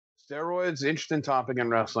Steroids, interesting topic in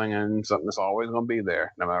wrestling and something that's always going to be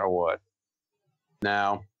there no matter what.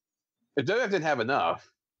 Now, if WWF didn't have enough,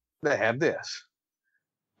 they have this.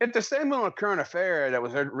 If the same little current affair that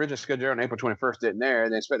was originally scheduled on April 21st didn't air,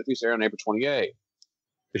 they expect it to air on April 28th.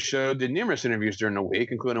 The show did numerous interviews during the week,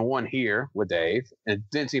 including one here with Dave, and it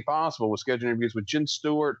didn't seem possible with scheduled interviews with Jen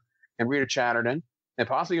Stewart and Rita Chatterton, and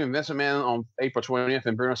possibly even Bixenspan on April 20th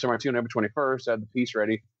and Bruno Sammartino on April 21st to have the piece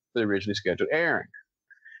ready for the originally scheduled airing.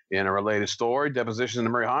 In a related story, depositions in the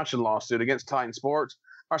Murray Hodgson lawsuit against Titan Sports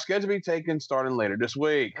are scheduled to be taken starting later this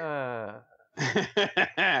week. The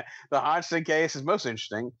Hodgson case is most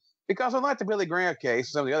interesting because unlike the Billy Graham case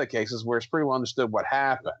and some of the other cases where it's pretty well understood what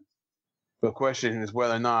happened, the question is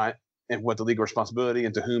whether or not and what the legal responsibility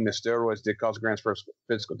and to whom his steroids did cause Graham's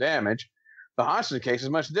physical damage. The Hodgson case is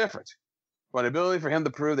much different. But the ability for him to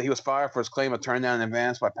prove that he was fired for his claim of turn down in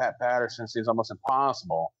advance by Pat Patterson seems almost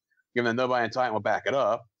impossible, given that nobody in Titan will back it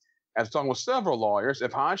up. As talking with several lawyers,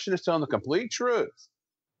 if Hodgson is telling the complete truth,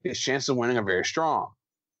 his chances of winning are very strong.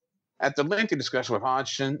 After lengthy discussion with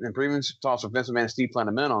Hodgson and previous talks with Bixenspan and Steve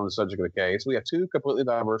Planamento on the subject of the case, we have two completely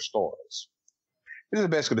diverse stories. It is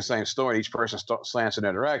basically the same story. Each person slants in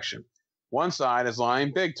their direction. One side is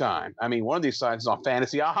lying big time. I mean, one of these sides is on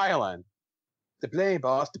Fantasy Island. To play,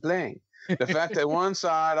 boss, to play. The fact that one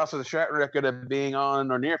side also has a track record of being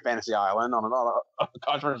on or near Fantasy Island on a lot of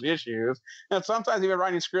controversial issues, and sometimes even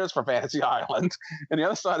writing scripts for Fantasy Island, and the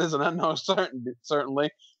other side is an unknown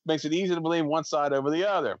certainly, makes it easy to believe one side over the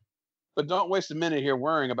other. But don't waste a minute here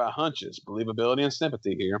worrying about hunches, believability, and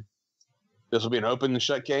sympathy here. This will be an open and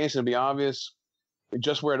shut case, and it'll be obvious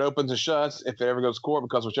just where it opens and shuts if it ever goes to court,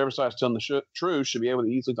 because whichever side is telling the truth should be able to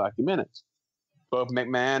easily document it. Both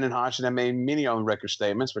McMahon and Hodgson have made many on-record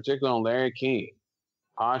statements, particularly on Larry King.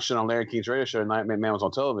 Hodgson on Larry King's radio show tonight, McMahon was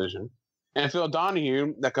on television, and Phil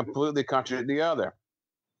Donahue that completely contradicted the other.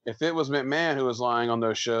 If it was McMahon who was lying on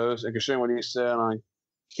those shows, and considering what he said on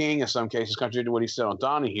King in some cases contradicted what he said on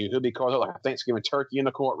Donahue, he'll be called out like a Thanksgiving turkey in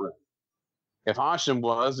the courtroom. If Hodgson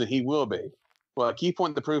was, then he will be. Well, a key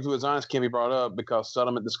point to prove who is honest can't be brought up because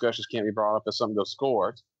settlement discussions can't be brought up if something goes to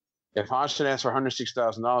court. If Hodgson asked for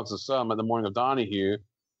 $106,000 as a settlement the morning of Donahue,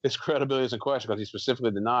 his credibility is in question because he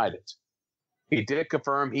specifically denied it. He did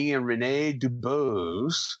confirm he and Renee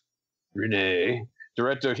Dubose,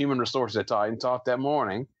 director of human resources at Titan, talked that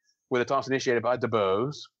morning with a talks initiated by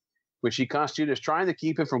Dubose, which he constituted as trying to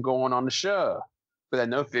keep him from going on the show, but that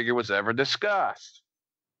no figure was ever discussed.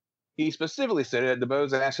 He specifically said that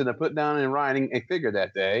Dubose asked him to put down in writing a figure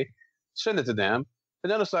that day, send it to them, and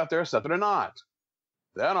then decide if they're accepted or not.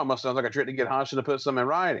 That almost sounds like a trick to get Hodgson to put something in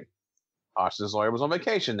writing. Hodgson's lawyer was on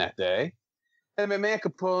vacation that day, and McMahon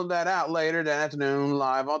could pull that out later that afternoon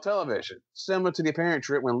live on television, similar to the apparent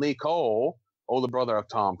trick when Lee Cole, older brother of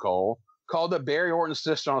Tom Cole, called up Barry Orton's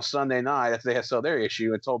sister on a Sunday night after they had settled their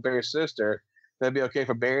issue and told Barry's sister that it'd be okay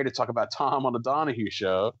for Barry to talk about Tom on the Donahue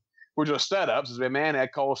show, which was setups as McMahon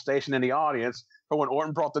had Cole stationed in the audience for when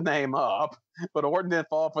Orton brought the name up, but Orton didn't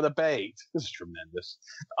fall for the bait. This is tremendous.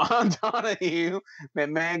 On Donahue,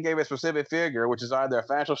 McMahon gave a specific figure, which is either a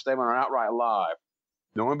factual statement or outright lie.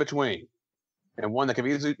 No in between. And one that can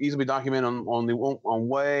be easily be documented on one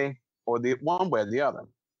way or the other.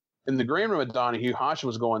 In the green room at Donahue, Hodgson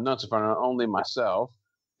was going nuts in front of only myself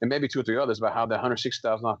and maybe two or three others about how that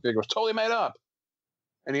 $106,000 figure was totally made up.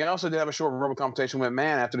 And he also did have a short verbal conversation with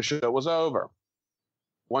McMahon after the show was over.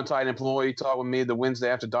 One Titan employee talked with me the Wednesday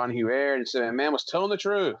after Donahue aired and said McMahon was telling the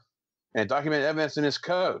truth and documented evidence in his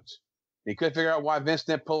coat. He couldn't figure out why Vince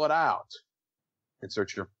didn't pull it out.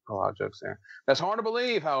 Insert your a lot of jokes there. That's hard to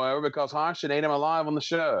believe, however, because Hodgson ate him alive on the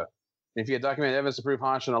show. And if he had documented evidence to prove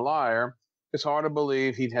Hodgson a liar, it's hard to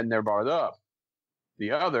believe he had never brought it up.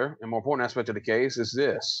 The other and more important aspect of the case is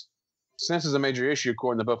this. Since it's a major issue,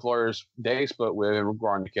 according to both lawyers Dave spoke with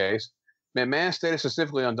regarding the case, McMahon stated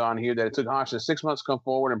specifically on Donahue that it took Hodgson 6 months to come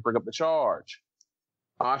forward and bring up the charge.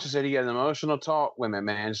 Hodgson said he had an emotional talk with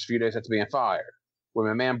McMahon just a few days after being fired, with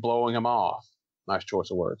McMahon blowing him off. Nice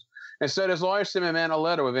choice of words. And said his lawyer sent McMahon a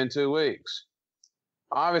letter within 2 weeks.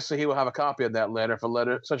 Obviously, he will have a copy of that letter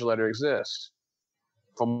if such a letter exists.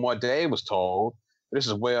 From what Dave was told, this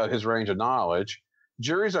is way out of his range of knowledge,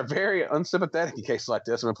 juries are very unsympathetic in cases like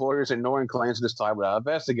this, and employers ignoring claims of this type without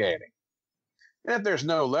investigating. And if there's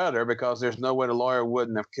no letter, because there's no way the lawyer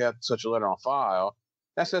wouldn't have kept such a letter on file,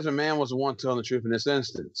 that says McMahon was the one telling the truth in this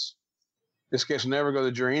instance. This case will never go to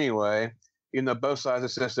the jury anyway, even though both sides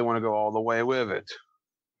insist they want to go all the way with it.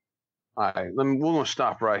 All right, we're going to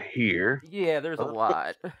stop right here. Yeah, there's a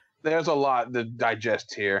lot. There's a lot to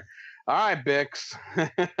digest here. All right, Bix.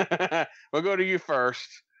 We'll go to you first.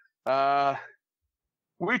 What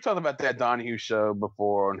We talked about that Donahue show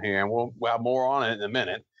before on here, and we'll have more on it in a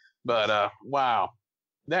minute. But wow,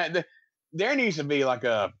 that there needs to be like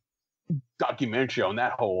a documentary on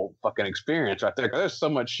that whole fucking experience right there. 'Cause there's so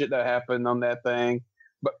much shit that happened on that thing,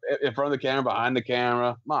 but in front of the camera, behind the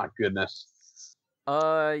camera, my goodness.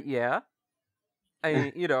 Yeah.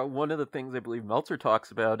 One of the things I believe Meltzer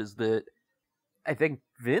talks about is that I think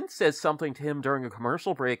Vince says something to him during a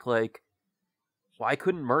commercial break, like, "Why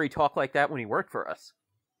couldn't Murray talk like that when he worked for us?"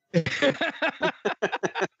 He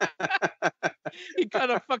got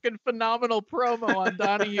a fucking phenomenal promo on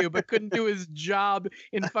Donahue, but couldn't do his job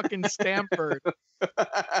in fucking Stamford.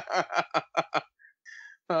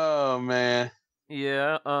 Oh man.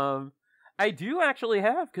 Yeah. I do actually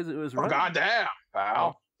have, because it was running. Goddamn,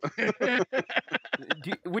 pal.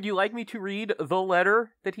 Would you like me to read the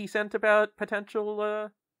letter that he sent about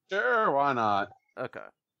potential? Sure, why not? Okay.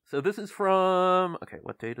 So this is from. Okay,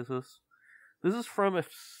 what date is this? This is from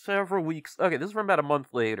several weeks. Okay, this is from about a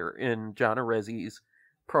month later in John Arezzi's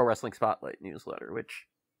Pro Wrestling Spotlight newsletter, which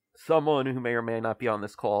someone who may or may not be on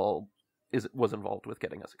this call was involved with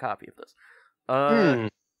getting us a copy of this. Well,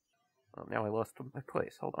 now I lost my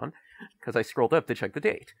place. Hold on, because I scrolled up to check the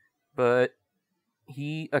date. But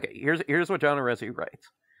here's what John Arezzi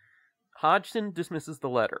writes. Hodgson dismisses the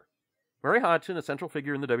letter. Murray Hodgson, a central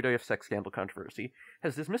figure in the WWF sex scandal controversy,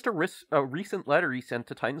 has dismissed a recent letter he sent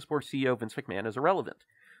to Titan Sports CEO Vince McMahon as irrelevant.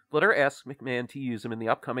 The letter asks McMahon to use him in the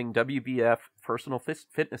upcoming WBF Personal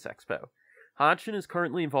Fitness Expo. Hodgson is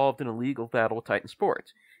currently involved in a legal battle with Titan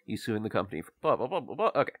Sports. He's suing the company for blah, blah, blah, blah,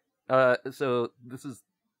 blah. Okay. So this is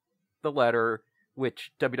the letter,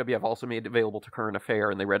 which WWF also made available to Current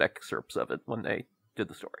Affair, and they read excerpts of it when they did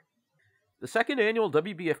the story. The second annual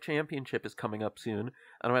WBF Championship is coming up soon,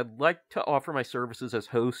 and I'd like to offer my services as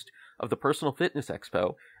host of the Personal Fitness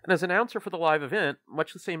Expo and as announcer for the live event,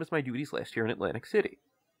 much the same as my duties last year in Atlantic City.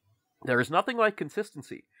 There is nothing like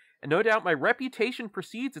consistency, and no doubt my reputation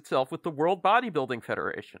precedes itself with the World Bodybuilding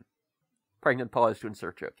Federation. Pregnant pause to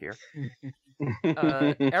insert joke here.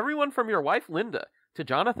 Everyone from your wife Linda to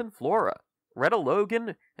Jonathan Flora, Retta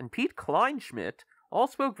Logan, and Pete Kleinschmidt all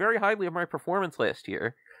spoke very highly of my performance last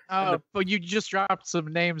year. But you just dropped some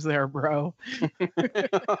names there, bro.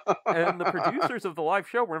 And the producers of the live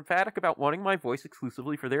show were emphatic about wanting my voice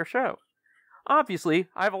exclusively for their show. Obviously,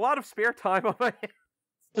 I have a lot of spare time on my hands.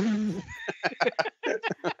 And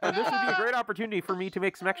this would be a great opportunity for me to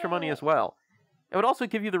make some extra money as well. It would also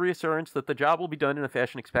give you the reassurance that the job will be done in a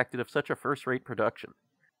fashion expected of such a first-rate production.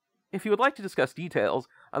 If you would like to discuss details,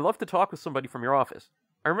 I'd love to talk with somebody from your office.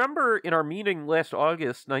 I remember in our meeting last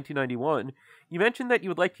August 1991, you mentioned that you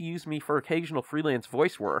would like to use me for occasional freelance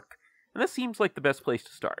voice work, and this seems like the best place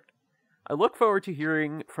to start. I look forward to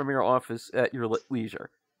hearing from your office at your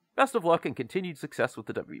leisure. Best of luck and continued success with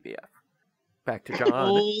the WBF. Back to John.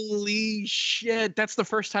 Holy shit. That's the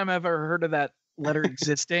first time I've ever heard of that letter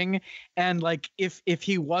existing. And like, if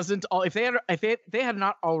he wasn't all, if they had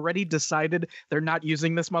not already decided they're not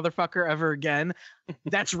using this motherfucker ever again,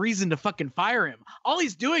 that's reason to fucking fire him. All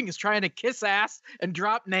he's doing is trying to kiss ass and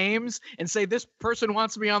drop names and say, this person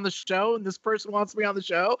wants me on the show and this person wants me on the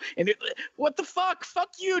show. And what the fuck? Fuck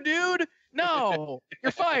you, dude. No,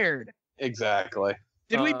 you're fired. Exactly.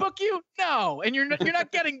 Did we book you? No, and you're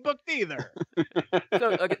not getting booked either.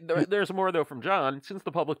 So, there's more, though, from John. Since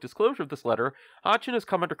the public disclosure of this letter, Hodgson has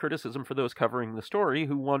come under criticism for those covering the story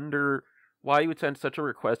who wonder why he would send such a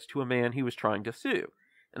request to a man he was trying to sue.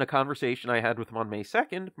 In a conversation I had with him on May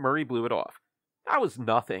 2nd, Murray blew it off. That was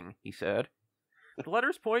nothing, he said. The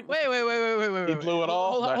letter's point... Wait. He blew it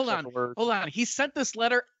off? Hold on. He sent this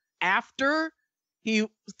letter after he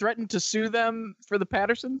threatened to sue them for the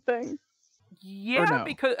Patterson thing? Yeah, no?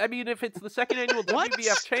 Because, I mean, if it's the second annual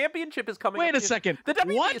WBF Championship is coming Wait a second. The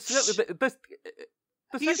WBF, what?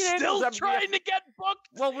 He's still trying to get booked.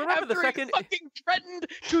 Well, remember the second... he fucking threatened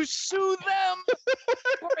to sue them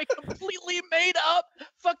for a completely made up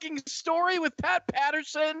fucking story with Pat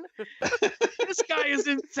Patterson. This guy is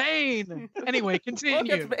insane. Anyway,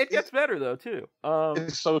 continue. Well, it gets better, though, too.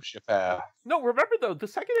 It's sociopath. No, remember, though, the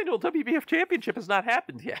second annual WBF Championship has not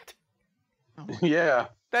happened yet. Yeah.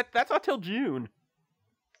 That's not till June.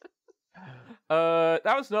 That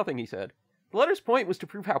was nothing, he said. The letter's point was to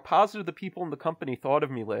prove how positive the people in the company thought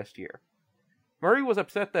of me last year. Murray was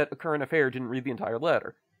upset that A Current Affair didn't read the entire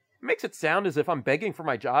letter. It makes it sound as if I'm begging for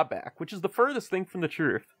my job back, which is the furthest thing from the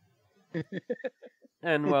truth.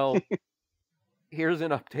 And, well, here's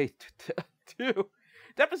an update, too.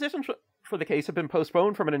 Depositions for the case have been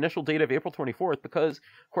postponed from an initial date of April 24th because,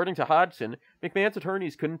 according to Hodgson, McMahon's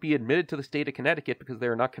attorneys couldn't be admitted to the state of Connecticut because they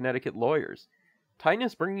are not Connecticut lawyers. Titan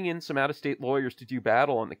is bringing in some out-of-state lawyers to do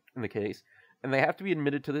battle in the case, and they have to be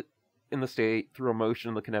admitted in the state through a motion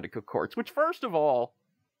in the Connecticut courts. Which, first of all,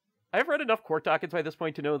 I've read enough court dockets by this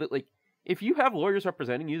point to know that, like, if you have lawyers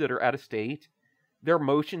representing you that are out of state, their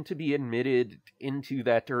motion to be admitted into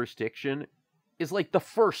that jurisdiction is like the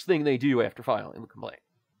first thing they do after filing the complaint.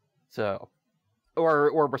 So,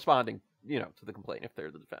 or responding, to the complaint if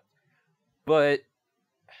they're the defense. But,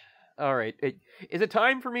 all right. Is it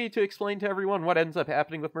time for me to explain to everyone what ends up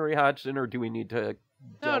happening with Murray Hodgson, or do we need to...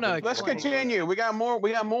 No. Let's continue. We got more.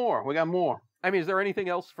 I mean, is there anything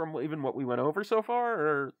else from even what we went over so far?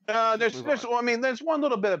 Or there's one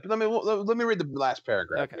little bit. Let me read the last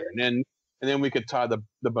paragraph here, and then we could tie the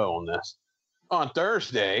bow on this. On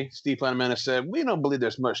Thursday, Steve Planamena said, "We don't believe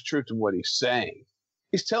there's much truth to what he's saying.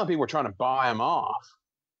 He's telling people we're trying to buy him off."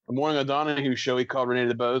 The morning of the Donahue show, he called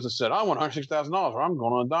Renee DeBose and said, "I want $106,000, or I'm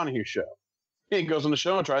going on a Donahue show." He goes on the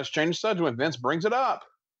show and tries to change the subject when Vince brings it up.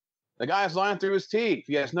 The guy's lying through his teeth.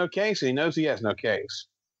 He has no case, and he knows he has no case.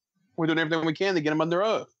 We're doing everything we can to get him under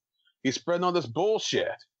oath. He's spreading all this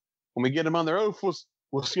bullshit. When we get him under oath,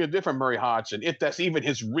 we'll see a different Murray Hodgson, if that's even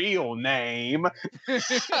his real name.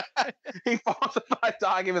 He falsified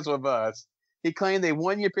documents with us. He claimed a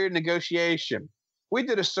one-year period of negotiation. We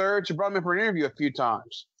did a search and brought him in for an interview a few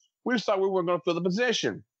times. We just thought we were going to fill the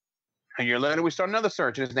position. A year later, we started another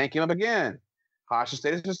search, and his name came up again. Hodgson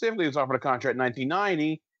stated specifically he was offered a contract in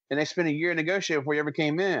 1990, and they spent a year negotiating before he ever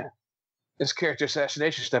came in. This character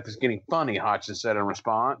assassination stuff is getting funny, Hodgson said in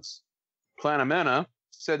response. Planamena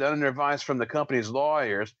said that under advice from the company's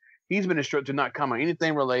lawyers, he's been instructed to not comment on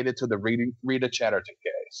anything related to the Rita Chatterton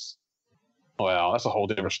case. Well, that's a whole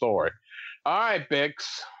different story. All right, Bix,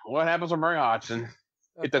 what happens with Murray Hodgson? Okay.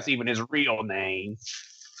 If that's even his real name.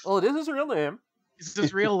 Well, it is his real name. Is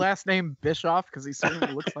his real last name Bischoff? Because he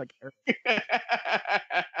certainly looks like her.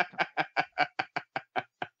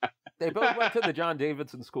 They both went to the John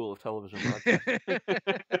Davidson School of Television Broadcasting.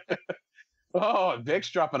 Oh, Vic's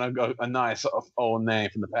dropping a nice old name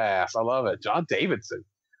from the past. I love it. John Davidson.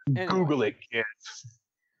 Anyway, Google it, kids.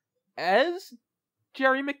 As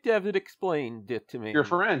Jerry McDevitt explained it to me. Your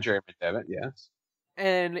friend, Jerry McDevitt, yes.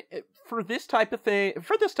 And for this type of thing,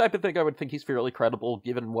 I would think he's fairly credible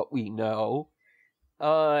given what we know.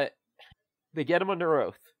 They get him under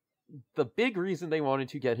oath. The big reason they wanted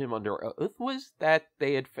to get him under oath was that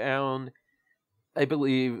they had found, I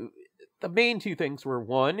believe, the main two things were,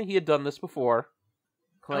 one, he had done this before.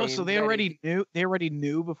 Oh, so they already knew. They already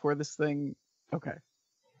knew before this thing. Okay.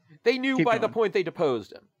 They knew by the point they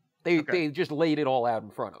deposed him. They just laid it all out in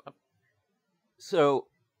front of him. So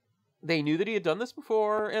they knew that he had done this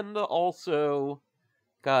before, and also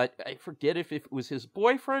got, I forget if it was his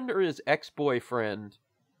boyfriend or his ex-boyfriend,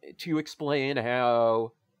 to explain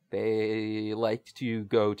how they liked to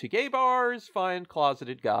go to gay bars, find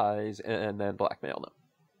closeted guys, and then blackmail them.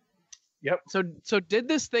 Yep. So did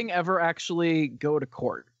this thing ever actually go to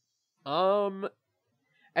court?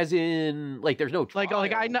 As in, like, there's no trial.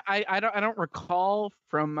 Like I don't recall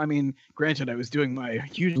from. I mean, granted, I was doing my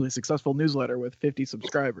hugely successful newsletter with 50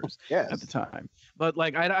 subscribers at the time, but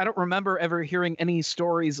like I don't remember ever hearing any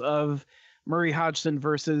stories of Murray Hodgson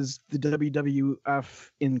versus the WWF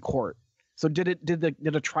in court. So did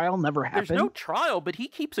a trial never happen? There's no trial, but he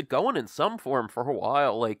keeps it going in some form for a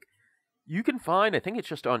while. Like, you can find, I think it's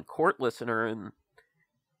just on Court Listener, and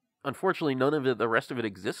unfortunately none of it, the rest of it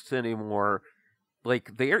exists anymore.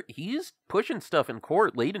 Like, he's pushing stuff in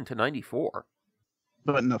court late into 94.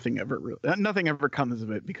 But nothing ever comes of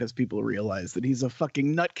it because people realize that he's a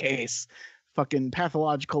fucking nutcase, fucking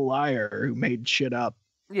pathological liar who made shit up.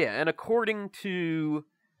 Yeah, and according to...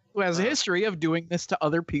 who has a history of doing this to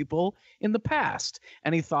other people in the past.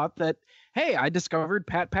 And he thought that, hey, I discovered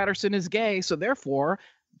Pat Patterson is gay, so therefore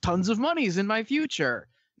tons of money's in my future.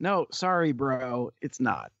 No, sorry, bro, it's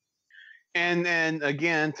not. And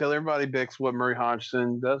again, tell everybody, Bix, what Murray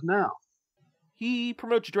Hodgson does now. He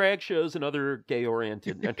promotes drag shows and other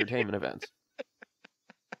gay-oriented entertainment events.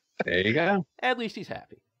 There you go. At least he's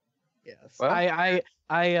happy. Yes. Well, I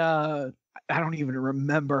don't even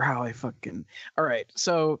remember how I fucking... All right,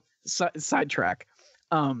 so sidetrack.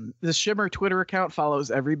 The Shimmer Twitter account follows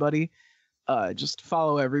everybody. Just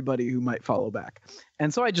follow everybody who might follow back.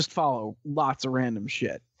 And so I just follow lots of random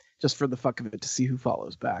shit just for the fuck of it to see who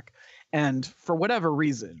follows back. And for whatever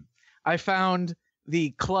reason, I found the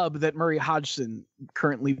club that Murray Hodgson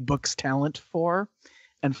currently books talent for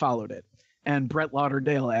and followed it. And Brett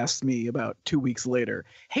Lauderdale asked me about 2 weeks later,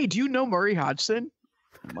 hey, do you know Murray Hodgson?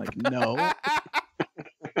 I'm like, no.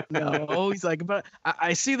 No, he's like, but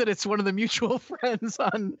I see that it's one of the mutual friends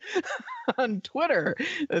on Twitter.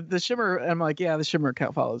 The Shimmer. I'm like, yeah, the Shimmer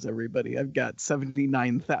account follows everybody. I've got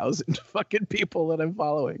 79,000 fucking people that I'm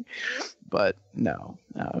following. But no,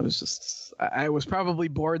 it was just I was probably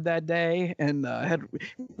bored that day and had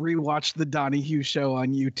rewatched the Donahue show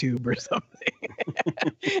on YouTube or something,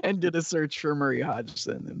 and did a search for Murray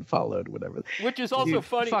Hodgson and followed whatever. Which is also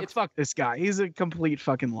funny. Fuck this guy. He's a complete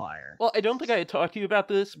fucking liar. Well, I don't think I had talked to you about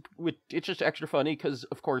this. It's just extra funny because,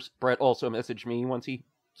 of course, Brett also messaged me once he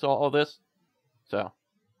saw all this. So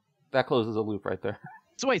that closes a loop right there.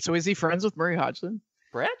 So wait, so is he friends with Murray Hodgson?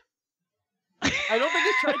 Brett? I don't think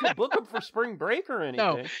he's trying to book him for spring break or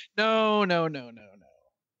anything. No.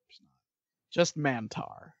 Just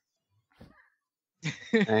Mantar.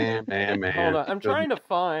 Man. Hold on. I'm trying to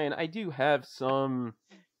find. I do have some.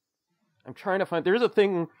 I'm trying to find. There's a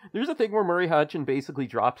thing where Murray Hodgson basically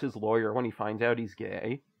drops his lawyer when he finds out he's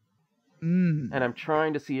gay. And I'm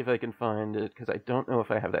trying to see if I can find it because I don't know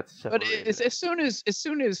if I have that separated. But as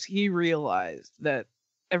soon as he realized that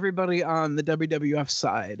everybody on the WWF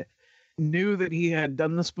side knew that he had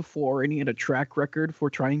done this before and he had a track record for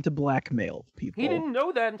trying to blackmail people. He didn't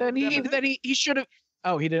know that. Then he should have.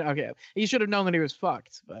 Oh, he didn't. Okay, he should have known that he was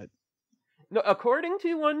fucked. But no, according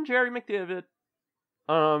to one Jerry McDevitt,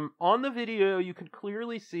 on the video you can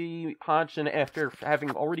clearly see Hodgson, after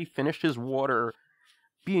having already finished his water,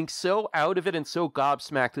 being so out of it and so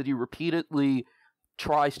gobsmacked that he repeatedly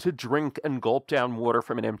tries to drink and gulp down water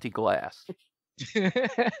from an empty glass.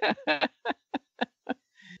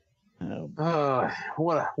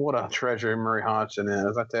 What a treasure Murray Hodgson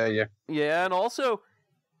is, I tell you. Yeah, and also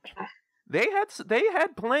they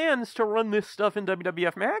had plans to run this stuff in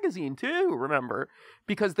WWF Magazine too, remember?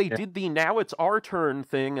 Because they did the Now It's Our Turn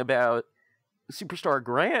thing about Superstar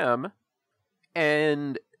Graham,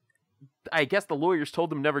 and I guess the lawyers told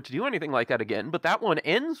them never to do anything like that again, but that one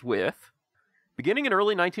ends with, beginning in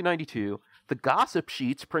early 1992, the gossip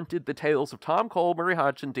sheets printed the tales of Tom Cole, Murray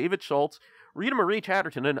Hodgson, David Schultz, Rita Marie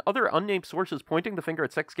Chatterton, and other unnamed sources pointing the finger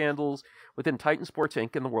at sex scandals within Titan Sports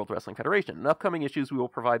Inc. and the World Wrestling Federation. In upcoming issues, we will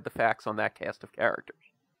provide the facts on that cast of characters.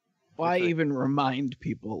 Why even remind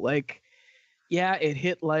people? Like, yeah, it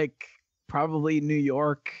hit like probably New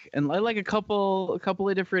York and like a couple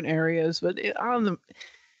of different areas, but the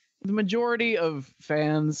majority of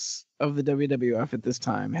fans of the WWF at this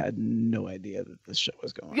time had no idea that this show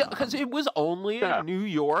was going on. Yeah, because it was only a New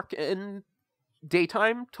York and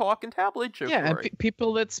daytime talk and tabloid show. Yeah, and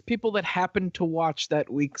people that happened to watch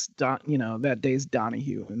that week's that day's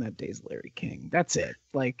Donahue and that day's Larry King. That's it.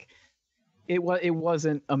 Like, it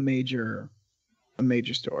wasn't a major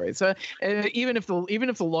story. So even if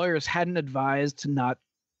the lawyers hadn't advised to not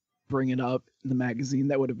bring it up in the magazine,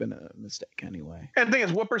 that would have been a mistake anyway. And the thing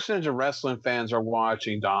is, what percentage of wrestling fans are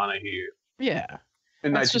watching Donahue? Yeah.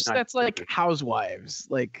 That's like Housewives,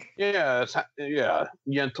 like Yentl,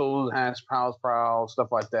 Prowl, stuff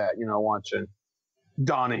like that. Watching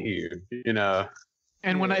Donahue.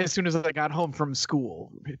 And as soon as I got home from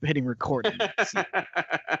school, hitting recording so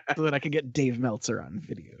that I could get Dave Meltzer on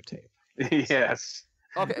videotape. Yes.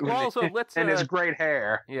 Okay. Well, so let's and his great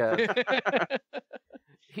hair. Yeah.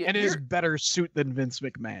 And his better suit than Vince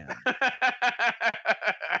McMahon.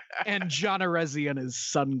 And John Arezzi and his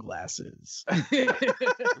sunglasses.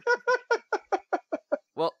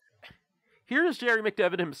 Well, here's Jerry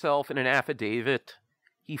McDevitt himself in an affidavit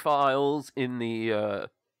he files in the,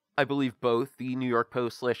 I believe both the New York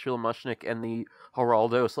Post / Phil Mushnick and the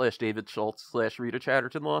Geraldo / David Schultz / Rita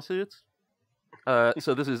Chatterton lawsuits.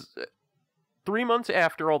 So this is 3 months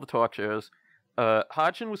after all the talk shows.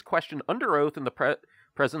 Hodgson was questioned under oath in the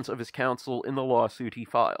presence of his counsel in the lawsuit he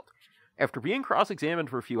filed. After being cross-examined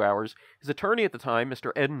for a few hours, his attorney at the time,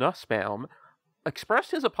 Mr. Ed Nussbaum,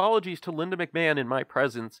 expressed his apologies to Linda McMahon in my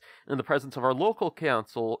presence and in the presence of our local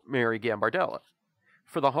counsel, Mary Gambardella,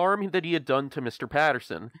 for the harm that he had done to Mr.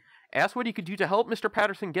 Patterson, asked what he could do to help Mr.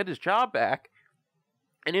 Patterson get his job back,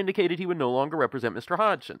 and indicated he would no longer represent Mr.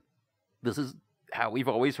 Hodgson. This is how we've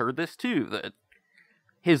always heard this, too, that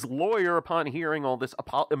his lawyer, upon hearing all this,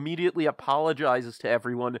 immediately apologizes to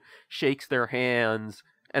everyone, shakes their hands,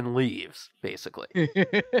 and leaves, basically.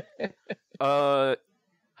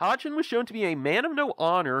 Hodgson was shown to be a man of no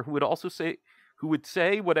honor who would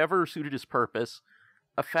say whatever suited his purpose,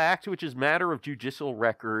 a fact which is matter of judicial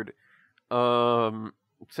record. It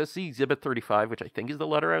says see Exhibit 35, which I think is the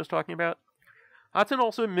letter I was talking about. Hodgson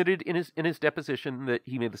also admitted in his deposition that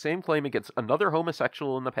he made the same claim against another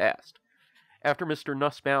homosexual in the past. After Mr.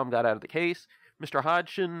 Nussbaum got out of the case, Mr.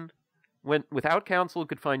 Hodgson went without counsel and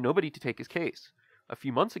could find nobody to take his case. A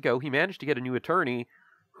few months ago, he managed to get a new attorney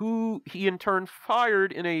who he in turn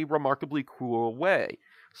fired in a remarkably cruel way.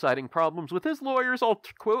 Citing problems with his lawyer's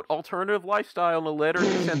quote alternative lifestyle in a letter he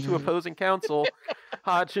sent to opposing counsel,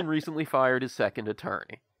 Hodgson recently fired his second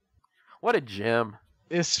attorney. What a gem.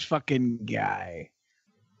 This fucking guy.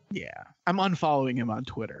 Yeah. I'm unfollowing him on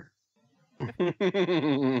Twitter.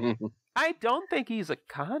 I don't think he's a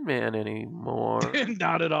con man anymore.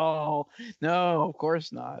 Not at all. No, of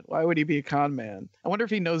course not. Why would he be a con man? I wonder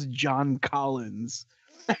if he knows John Collins.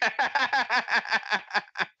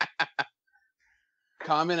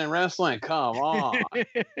 Comment in wrestling, come on.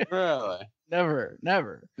 Really? Never.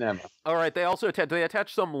 All right, they also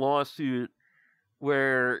attach some lawsuit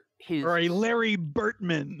where he's... Or a Larry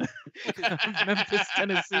Burtman of Memphis,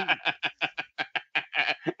 Tennessee.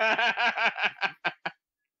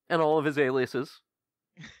 And all of his aliases.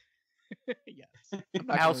 Yes.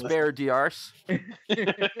 House Bear Diars.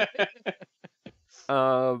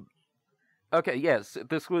 Okay, yes,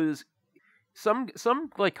 this was... Some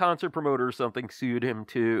like concert promoter or something sued him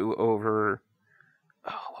too over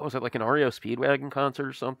what was it, like an REO Speedwagon concert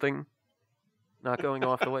or something not going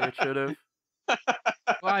off the way it should have.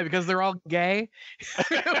 Why? Because they're all gay?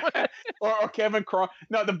 or Kevin Cronin.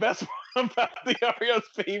 No, the best one about the REO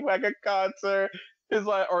Speedwagon concert is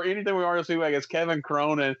like, or anything with REO Speedwagon is Kevin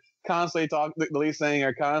Cronin constantly talking, the lead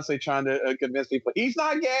singer, constantly trying to convince people he's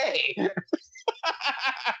not gay.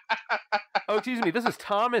 Oh, excuse me. This is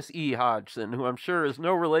Thomas E. Hodgson, who I'm sure is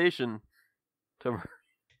no relation to...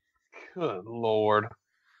 Good Lord.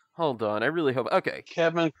 Hold on. I really hope... Okay.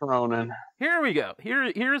 Kevin Cronin. Here we go.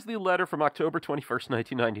 Here's the letter from October 21st,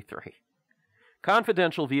 1993.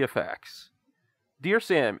 Confidential via fax. Dear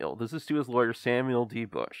Samuel, this is to his lawyer Samuel D.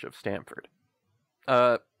 Bush of Stamford.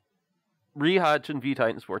 Re Hodgson v.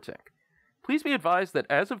 Titan Sports Inc. Please be advised that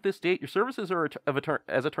as of this date, your services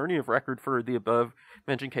as attorney of record for the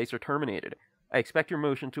above-mentioned case are terminated. I expect your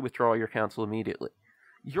motion to withdraw your counsel immediately.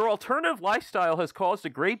 Your alternative lifestyle has caused a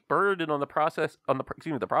great burden on the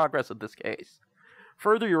progress of this case.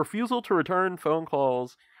 Further, your refusal to return phone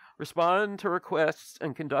calls, respond to requests,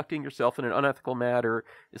 and conducting yourself in an unethical manner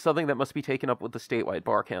is something that must be taken up with the statewide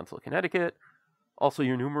Bar Council of Connecticut. Also,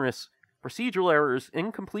 your numerous procedural errors,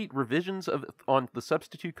 incomplete revisions on the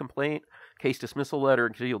substitute complaint, case dismissal letter,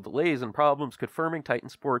 and continual delays and problems confirming Titan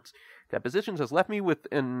Sports depositions has left me with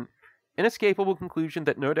an inescapable conclusion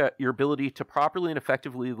that no doubt your ability to properly and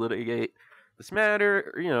effectively litigate this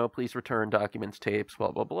matter, please return documents, tapes,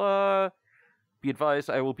 blah, blah, blah. Be advised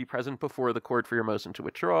I will be present before the court for your motion to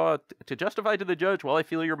withdraw. To justify to the judge, while I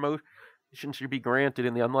feel your motion should be granted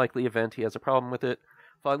in the unlikely event he has a problem with it,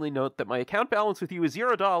 finally note that my account balance with you is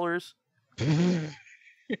 $0.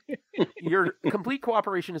 Your complete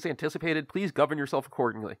cooperation is anticipated. Please govern yourself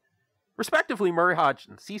accordingly. Respectively, Murray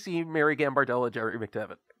Hodgson, C.C. Mary Gambardella, Jerry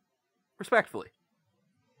McDevitt. Respectfully.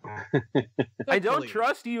 I don't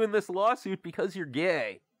trust you in this lawsuit because you're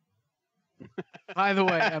gay. By the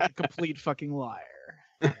way, I'm a complete fucking liar.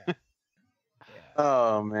 Yeah.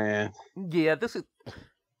 Oh, man. Yeah, this is...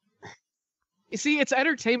 You see, it's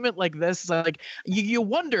entertainment like this. Like you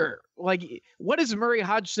wonder, like, what is Murray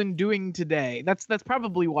Hodgson doing today? That's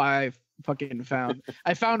probably why I fucking found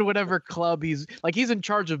whatever club he's in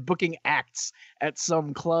charge of booking acts at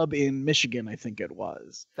some club in Michigan, I think it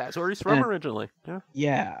was. That's where he's from originally.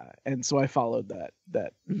 Yeah, and so I followed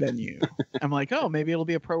that venue. I'm like, oh, maybe it'll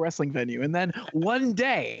be a pro wrestling venue, and then one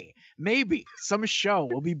day, maybe some show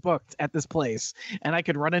will be booked at this place, and I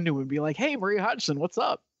could run into him and be like, hey, Murray Hodgson, what's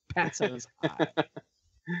up? Pat says hi.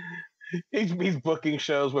 He's booking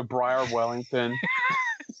shows with Briar Wellington,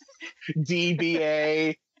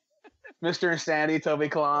 DBA, Mr. Insanity, Toby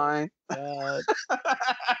Klein,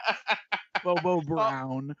 Bobo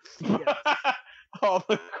Brown, all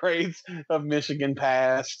the greats of Michigan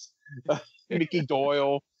past, Mickey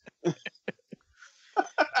Doyle.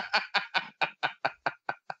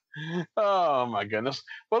 Oh my goodness!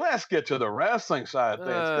 Well, let's get to the wrestling side of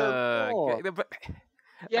things.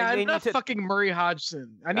 Yeah, enough fucking Murray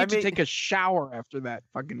Hodgson. I need to take a shower after that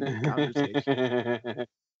fucking conversation.